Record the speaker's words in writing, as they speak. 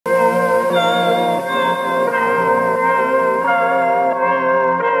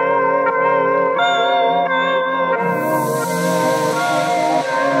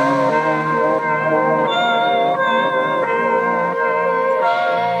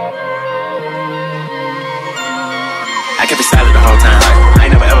kept it solid the whole time. I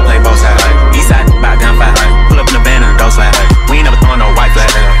ain't never ever played both sides. East side, by gunfight. Pull up in the van and a dope slide. We ain't never throwing no white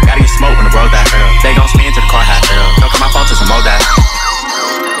flag. Gotta get smoke when the bros die. They gon' spin to the car high. Don't call my phone to some more die.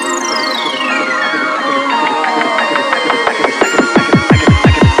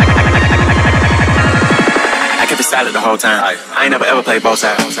 I kept it solid the whole time. I ain't never ever played both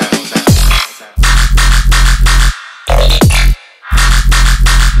sides.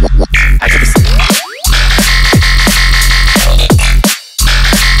 I kept it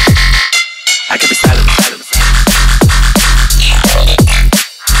solid.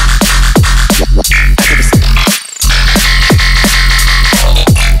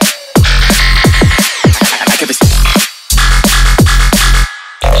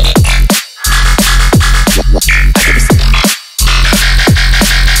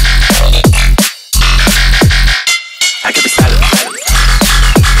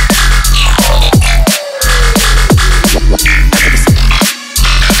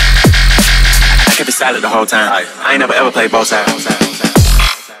 Solid the whole time. I ain't never ever played both sides.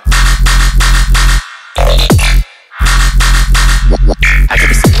 I kept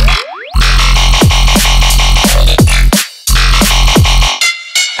it solid.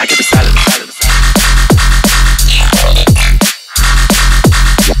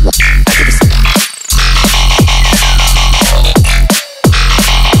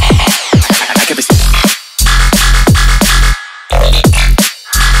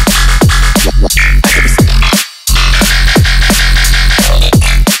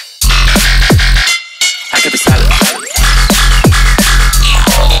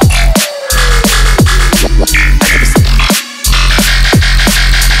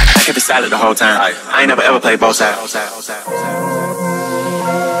 Solid the whole time. I ain't never ever played both sides.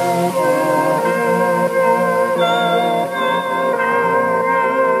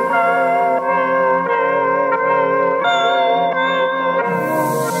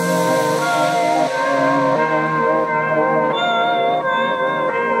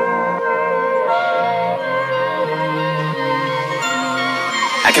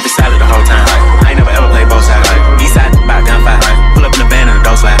 I kept it solid the whole time. I ain't never ever played both sides. East side, by gunfight. Pull up in the van and a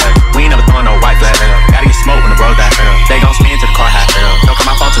dope slide. We ain't never throwing no white flag. Gotta get smoke when the bros die. They gon' spin to the car high. Don't call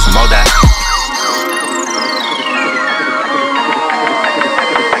my phone to some more die.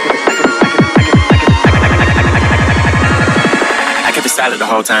 I kept it solid the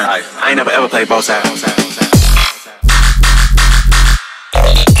whole time. I ain't never ever played both sides.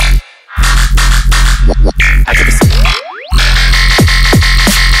 I kept it solid.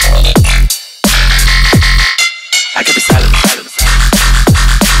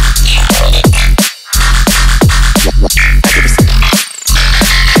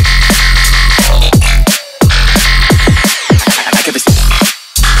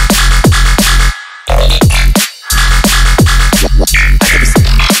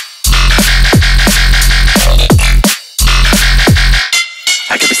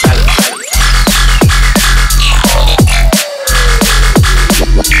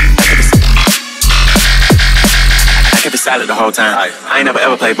 Solid the whole time. I ain't never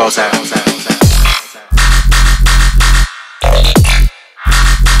ever played both sides.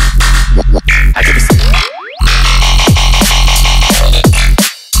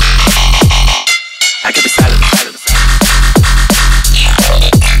 I kept it solid.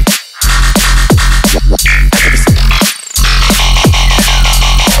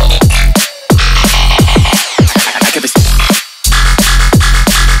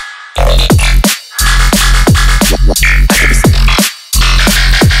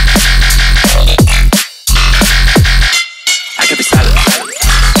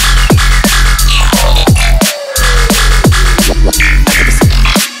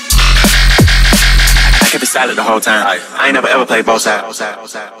 Solid the whole time. I ain't never ever played both sides.